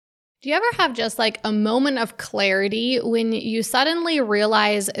Do you ever have just like a moment of clarity when you suddenly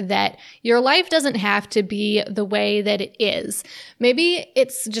realize that your life doesn't have to be the way that it is? Maybe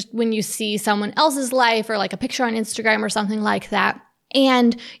it's just when you see someone else's life or like a picture on Instagram or something like that,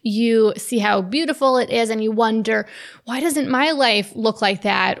 and you see how beautiful it is and you wonder, why doesn't my life look like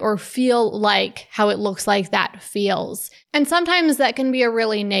that or feel like how it looks like that feels? And sometimes that can be a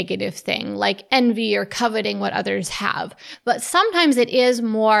really negative thing, like envy or coveting what others have. But sometimes it is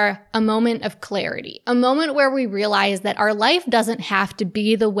more a moment of clarity, a moment where we realize that our life doesn't have to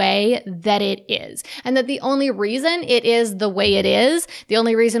be the way that it is, and that the only reason it is the way it is, the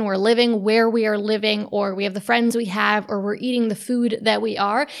only reason we're living where we are living, or we have the friends we have, or we're eating the food that we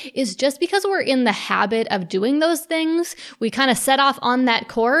are, is just because we're in the habit of doing those things. We kind of set off on that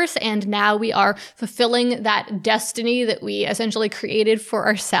course, and now we are fulfilling that destiny that we essentially created for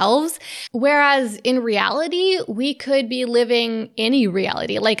ourselves. Whereas in reality, we could be living any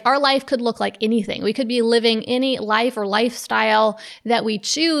reality. Like our life could look like anything. We could be living any life or lifestyle that we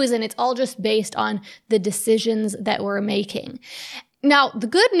choose, and it's all just based on the decisions that we're making. Now, the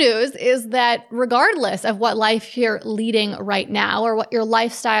good news is that regardless of what life you're leading right now or what your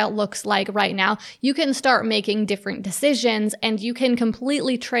lifestyle looks like right now, you can start making different decisions and you can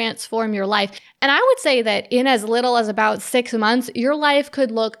completely transform your life. And I would say that in as little as about 6 months, your life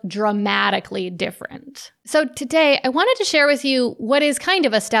could look dramatically different. So today, I wanted to share with you what is kind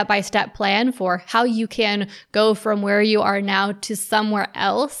of a step-by-step plan for how you can go from where you are now to somewhere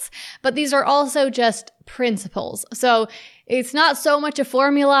else. But these are also just principles. So it's not so much a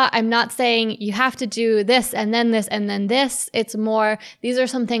formula. I'm not saying you have to do this and then this and then this. It's more, these are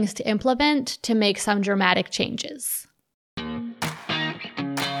some things to implement to make some dramatic changes.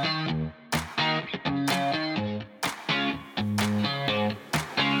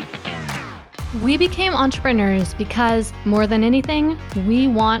 We became entrepreneurs because, more than anything, we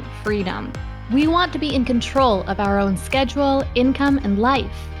want freedom. We want to be in control of our own schedule, income, and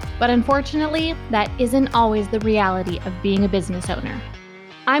life. But unfortunately, that isn't always the reality of being a business owner.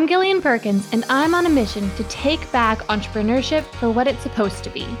 I'm Gillian Perkins, and I'm on a mission to take back entrepreneurship for what it's supposed to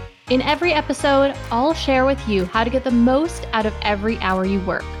be. In every episode, I'll share with you how to get the most out of every hour you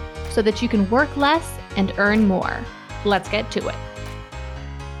work, so that you can work less and earn more. Let's get to it.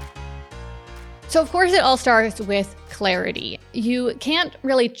 So of course, it all starts with clarity. You can't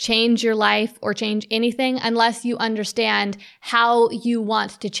really change your life or change anything unless you understand how you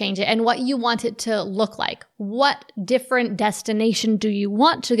want to change it and what you want it to look like. What different destination do you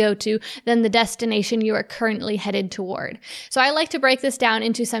want to go to than the destination you are currently headed toward? So I like to break this down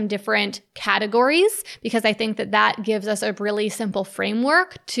into some different categories because I think that that gives us a really simple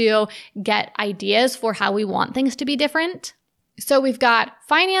framework to get ideas for how we want things to be different. So we've got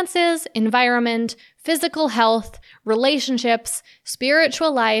finances, environment, physical health, relationships,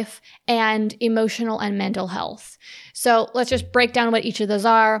 spiritual life, and emotional and mental health. So let's just break down what each of those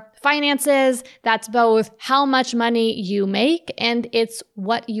are. Finances, that's both how much money you make and it's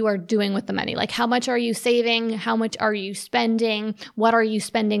what you are doing with the money. Like how much are you saving? How much are you spending? What are you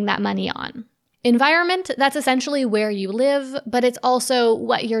spending that money on? Environment, that's essentially where you live, but it's also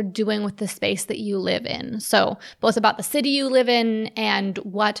what you're doing with the space that you live in. So both about the city you live in and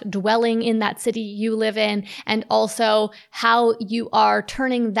what dwelling in that city you live in, and also how you are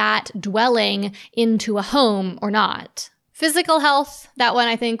turning that dwelling into a home or not. Physical health, that one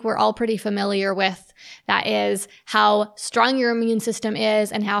I think we're all pretty familiar with. That is how strong your immune system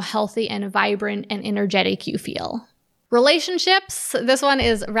is and how healthy and vibrant and energetic you feel. Relationships, this one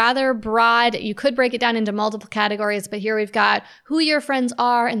is rather broad. You could break it down into multiple categories, but here we've got who your friends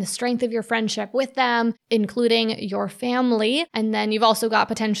are and the strength of your friendship with them, including your family. And then you've also got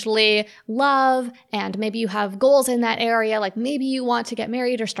potentially love, and maybe you have goals in that area, like maybe you want to get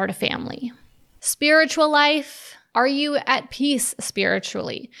married or start a family. Spiritual life. Are you at peace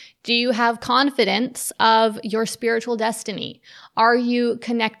spiritually? Do you have confidence of your spiritual destiny? Are you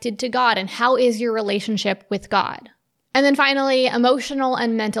connected to God? And how is your relationship with God? And then finally, emotional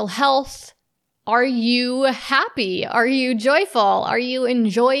and mental health. Are you happy? Are you joyful? Are you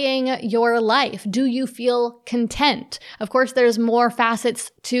enjoying your life? Do you feel content? Of course, there's more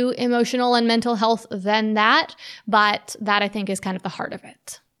facets to emotional and mental health than that, but that I think is kind of the heart of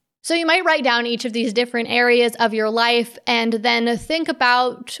it. So you might write down each of these different areas of your life and then think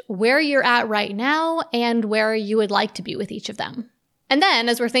about where you're at right now and where you would like to be with each of them. And then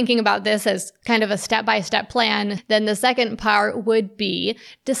as we're thinking about this as kind of a step-by-step plan, then the second part would be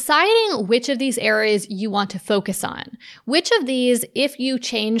deciding which of these areas you want to focus on. Which of these, if you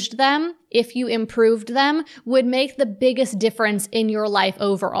changed them, if you improved them, would make the biggest difference in your life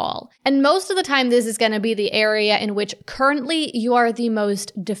overall. And most of the time, this is going to be the area in which currently you are the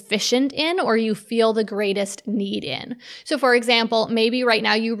most deficient in or you feel the greatest need in. So for example, maybe right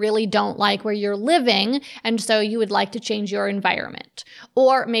now you really don't like where you're living, and so you would like to change your environment.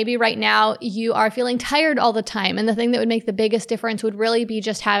 Or maybe right now you are feeling tired all the time, and the thing that would make the biggest difference would really be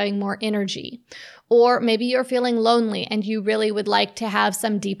just having more energy. Or maybe you're feeling lonely and you really would like to have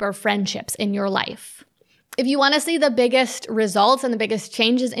some deeper friendships in your life. If you want to see the biggest results and the biggest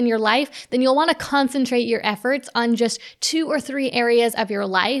changes in your life, then you'll want to concentrate your efforts on just 2 or 3 areas of your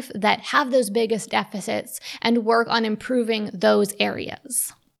life that have those biggest deficits and work on improving those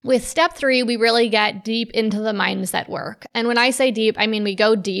areas. With step 3, we really get deep into the mindset work. And when I say deep, I mean we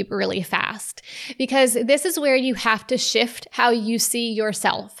go deep really fast, because this is where you have to shift how you see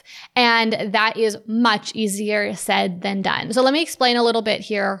yourself. And that is much easier said than done. So let me explain a little bit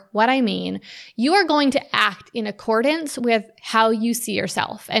here what I mean. You are going to act in accordance with how you see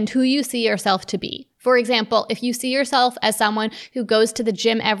yourself and who you see yourself to be. For example, if you see yourself as someone who goes to the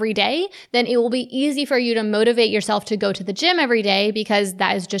gym every day, then it will be easy for you to motivate yourself to go to the gym every day because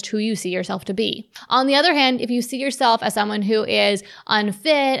that is just who you see yourself to be. On the other hand, if you see yourself as someone who is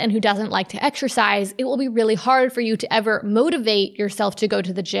unfit and who doesn't like to exercise, it will be really hard for you to ever motivate yourself to go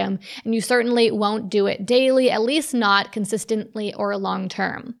to the gym, and you certainly won't do it daily, at least not consistently or long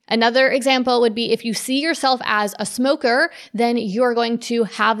term. Another example would be if you see yourself as a smoker, then you're going to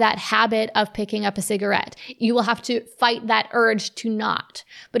have that habit of picking up a cigarette. You will have to fight that urge to not.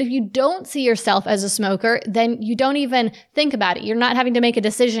 But if you don't see yourself as a smoker, then you don't even think about it. You're not having to make a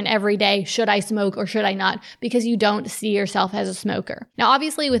decision every day, should I smoke or should I not, because you don't see yourself as a smoker. Now,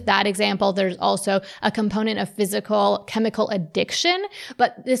 obviously with that example, there's also a component of physical chemical addiction,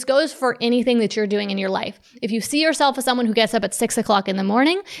 but this goes for anything that you're doing in your life. If you see yourself as someone who gets up at 6 o'clock in the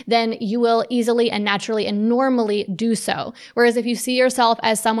morning, then you will easily and naturally and normally do so. Whereas if you see yourself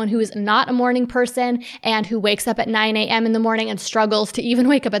as someone who is not a morning person and who wakes up at 9 a.m. in the morning and struggles to even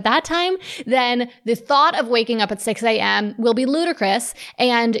wake up at that time, then the thought of waking up at 6 a.m. will be ludicrous,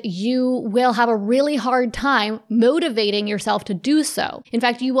 and you will have a really hard time motivating yourself to do so. In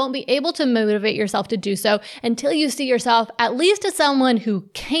fact, you won't be able to motivate yourself to do so until you see yourself at least as someone who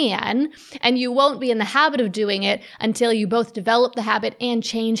can, and you won't be in the habit of doing it until you both develop the habit and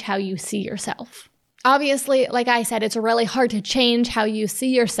change how you see yourself. Obviously, like I said, it's really hard to change how you see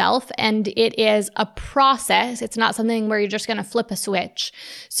yourself, and it is a process. It's not something where you're just going to flip a switch.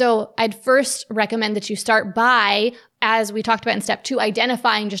 So I'd first recommend that you start by, as we talked about in step 2,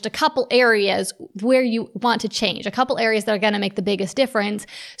 identifying just a couple areas where you want to change, a couple areas that are going to make the biggest difference,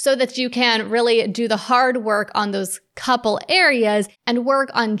 so that you can really do the hard work on those couple areas and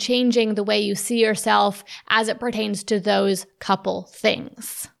work on changing the way you see yourself as it pertains to those couple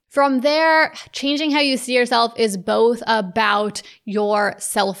things. From there, changing how you see yourself is both about your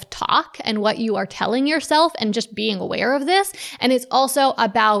self-talk and what you are telling yourself and just being aware of this. And it's also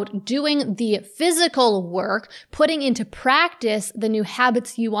about doing the physical work, putting into practice the new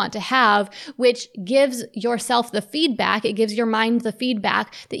habits you want to have, which gives yourself the feedback. It gives your mind the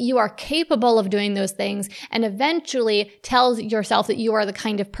feedback that you are capable of doing those things, and eventually tells yourself that you are the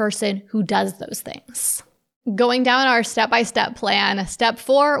kind of person who does those things. Going down our step-by-step plan, step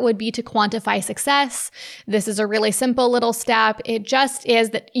 4 would be to quantify success. This is a really simple little step. It just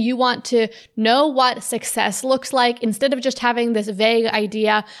is that you want to know what success looks like instead of just having this vague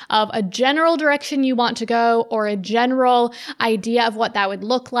idea of a general direction you want to go or a general idea of what that would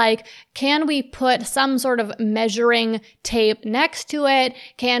look like. Can we put some sort of measuring tape next to it?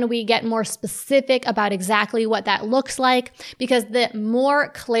 Can we get more specific about exactly what that looks like? Because the more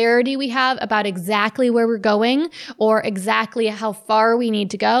clarity we have about exactly where we're going or exactly how far we need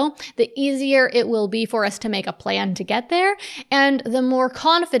to go, the easier it will be for us to make a plan to get there, and the more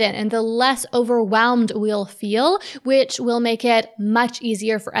confident and the less overwhelmed we'll feel, which will make it much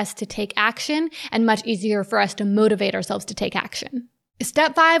easier for us to take action and much easier for us to motivate ourselves to take action.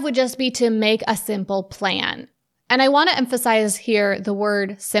 Step 5 would just be to make a simple plan. And I want to emphasize here the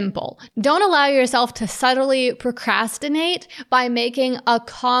word simple. Don't allow yourself to subtly procrastinate by making a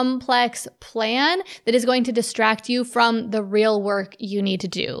complex plan that is going to distract you from the real work you need to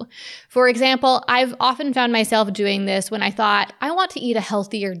do. For example, I've often found myself doing this when I thought, I want to eat a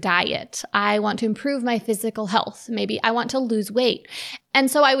healthier diet. I want to improve my physical health. Maybe I want to lose weight. And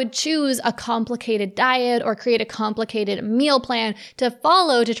so I would choose a complicated diet or create a complicated meal plan to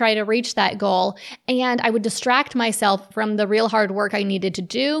follow to try to reach that goal. And I would distract myself from the real hard work I needed to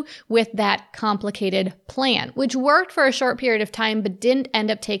do with that complicated plan, which worked for a short period of time, but didn't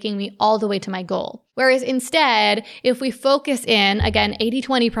end up taking me all the way to my goal. Whereas instead, if we focus in, again,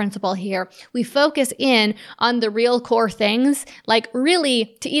 80-20 principle here, we focus in on the real core things, like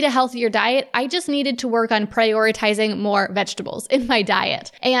really to eat a healthier diet, I just needed to work on prioritizing more vegetables in my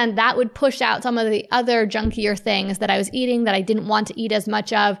diet. And that would push out some of the other junkier things that I was eating that I didn't want to eat as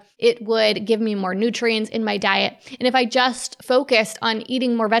much of. It would give me more nutrients in my diet. And if I just focused on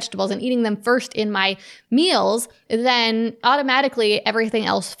eating more vegetables and eating them first in my meals, then automatically everything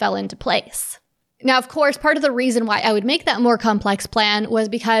else fell into place. Now, of course, part of the reason why I would make that more complex plan was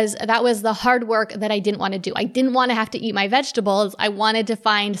because that was the hard work that I didn't want to do. I didn't want to have to eat my vegetables. I wanted to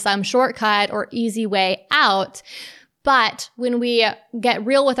find some shortcut or easy way out. But when we get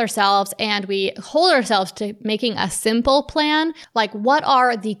real with ourselves and we hold ourselves to making a simple plan, like what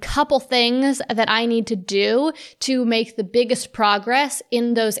are the couple things that I need to do to make the biggest progress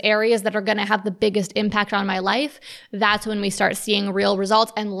in those areas that are going to have the biggest impact on my life, that's when we start seeing real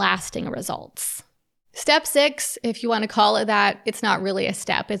results and lasting results. Step 6, if you want to call it that, it's not really a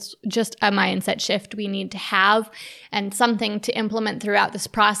step. It's just a mindset shift we need to have and something to implement throughout this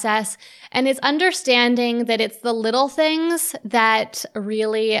process. And it's understanding that it's the little things that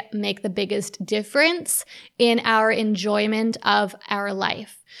really make the biggest difference in our enjoyment of our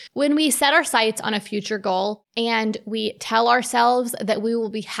life. When we set our sights on a future goal and we tell ourselves that we will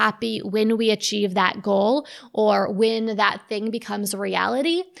be happy when we achieve that goal or when that thing becomes a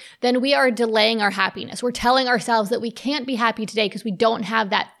reality, then we are delaying our happiness. We're telling ourselves that we can't be happy today because we don't have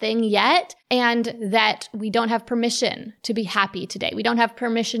that thing yet and that we don't have permission to be happy today. We don't have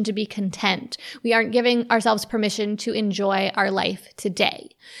permission to be content. We aren't giving ourselves permission to enjoy our life today.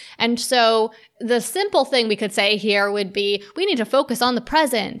 And so the simple thing we could say here would be we need to focus on the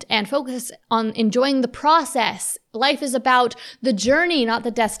present and focus on enjoying the process. Life is about the journey, not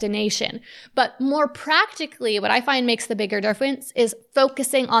the destination. But more practically, what I find makes the bigger difference is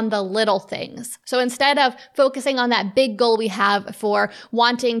focusing on the little things. So instead of focusing on that big goal we have for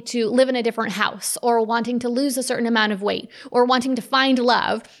wanting to live in a different house or wanting to lose a certain amount of weight or wanting to find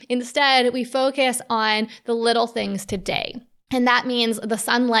love, instead we focus on the little things today. And that means the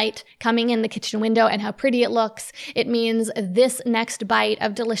sunlight coming in the kitchen window and how pretty it looks. It means this next bite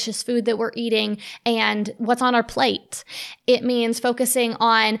of delicious food that we're eating and what's on our plate. It means focusing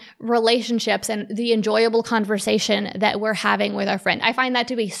on relationships and the enjoyable conversation that we're having with our friend. I find that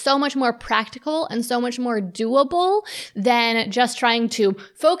to be so much more practical and so much more doable than just trying to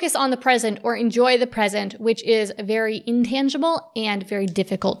focus on the present or enjoy the present, which is very intangible and very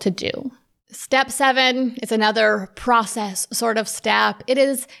difficult to do. Step 7 is another process sort of step. It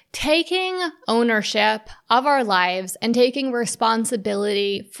is taking ownership of our lives and taking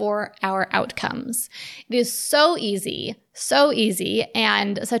responsibility for our outcomes. It is so easy,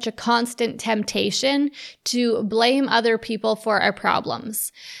 and such a constant temptation to blame other people for our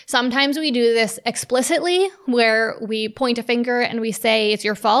problems. Sometimes we do this explicitly, where we point a finger and we say, it's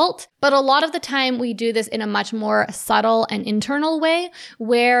your fault. But a lot of the time we do this in a much more subtle and internal way,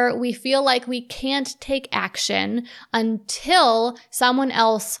 where we feel like we can't take action until someone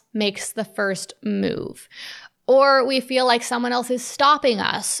else makes the first move. Or we feel like someone else is stopping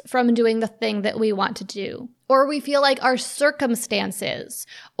us from doing the thing that we want to do. Or we feel like our circumstances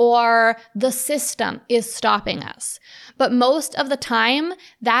or the system is stopping us. But most of the time,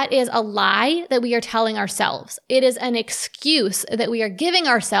 that is a lie that we are telling ourselves. It is an excuse that we are giving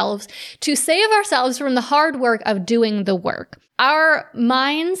ourselves to save ourselves from the hard work of doing the work. Our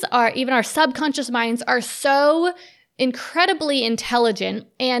minds even our subconscious minds are so incredibly intelligent,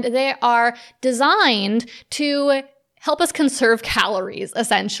 and they are designed to help us conserve calories,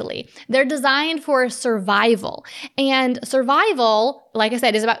 essentially. They're designed for survival. And survival, like I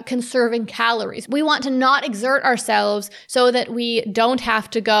said, is about conserving calories. We want to not exert ourselves so that we don't have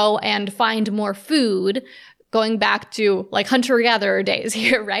to go and find more food, going back to like hunter-gatherer days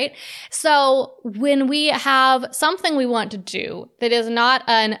here, right? So when we have something we want to do that is not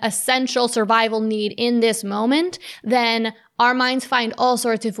an essential survival need in this moment, then our minds find all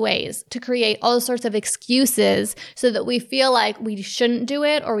sorts of ways to create all sorts of excuses so that we feel like we shouldn't do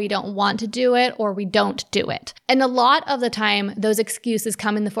it, or we don't want to do it, or we don't do it. And a lot of the time, those excuses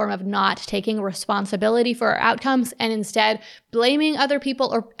come in the form of not taking responsibility for our outcomes and instead blaming other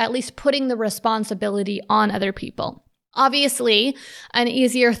people, or at least putting the responsibility on other people. Obviously, an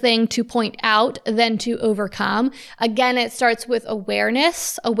easier thing to point out than to overcome. Again, it starts with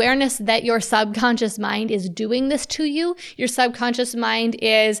awareness that your subconscious mind is doing this to you. Your subconscious mind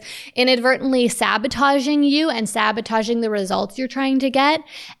is inadvertently sabotaging you and sabotaging the results you're trying to get.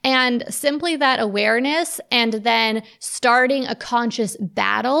 And simply that awareness and then starting a conscious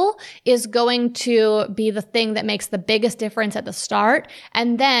battle is going to be the thing that makes the biggest difference at the start.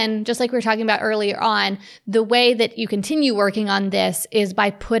 And then, just like we were talking about earlier on, the way that you continue working on this is by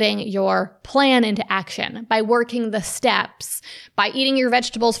putting your plan into action, by working the steps, by eating your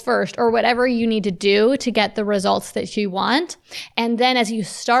vegetables first, or whatever you need to do to get the results that you want. And then as you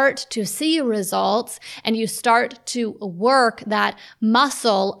start to see results and you start to work that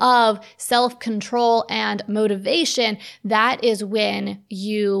muscle of self-control and motivation, that is when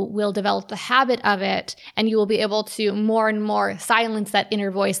you will develop the habit of it, and you will be able to more and more silence that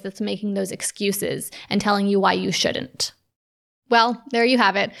inner voice that's making those excuses and telling you why you shouldn't. Well, there you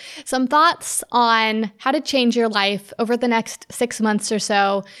have it. Some thoughts on how to change your life over the next 6 months or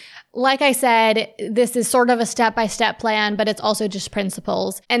so. Like I said, this is sort of a step-by-step plan, but it's also just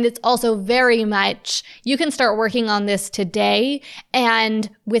principles. And it's also very much, you can start working on this today, and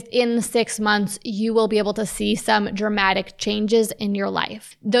within 6 months, you will be able to see some dramatic changes in your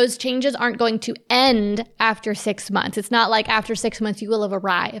life. Those changes aren't going to end after 6 months. It's not like after 6 months, you will have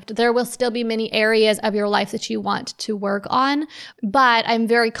arrived. There will still be many areas of your life that you want to work on, but I'm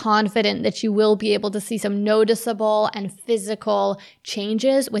very confident that you will be able to see some noticeable and physical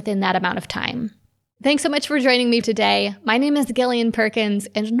changes within that amount of time. Thanks so much for joining me today. My name is Gillian Perkins,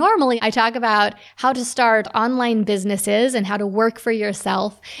 and normally I talk about how to start online businesses and how to work for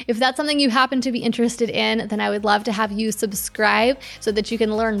yourself. If that's something you happen to be interested in, then I would love to have you subscribe so that you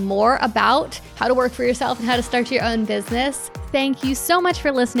can learn more about how to work for yourself and how to start your own business. Thank you so much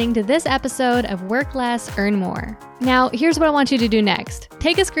for listening to this episode of Work Less, Earn More. Now, here's what I want you to do next.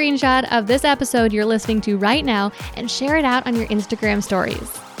 Take a screenshot of this episode you're listening to right now and share it out on your Instagram stories.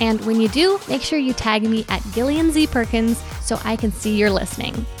 And when you do, make sure you tag me at Gillian Z. Perkins so I can see you're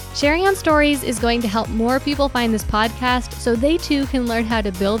listening. Sharing on stories is going to help more people find this podcast so they too can learn how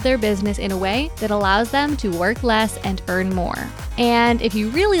to build their business in a way that allows them to work less and earn more. And if you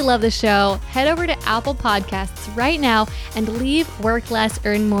really love the show, head over to Apple Podcasts right now and leave Work Less,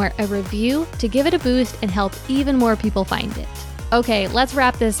 Earn More a review to give it a boost and help even more people find it. Okay, let's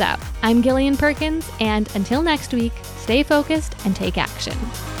wrap this up. I'm Gillian Perkins, and until next week, stay focused and take action.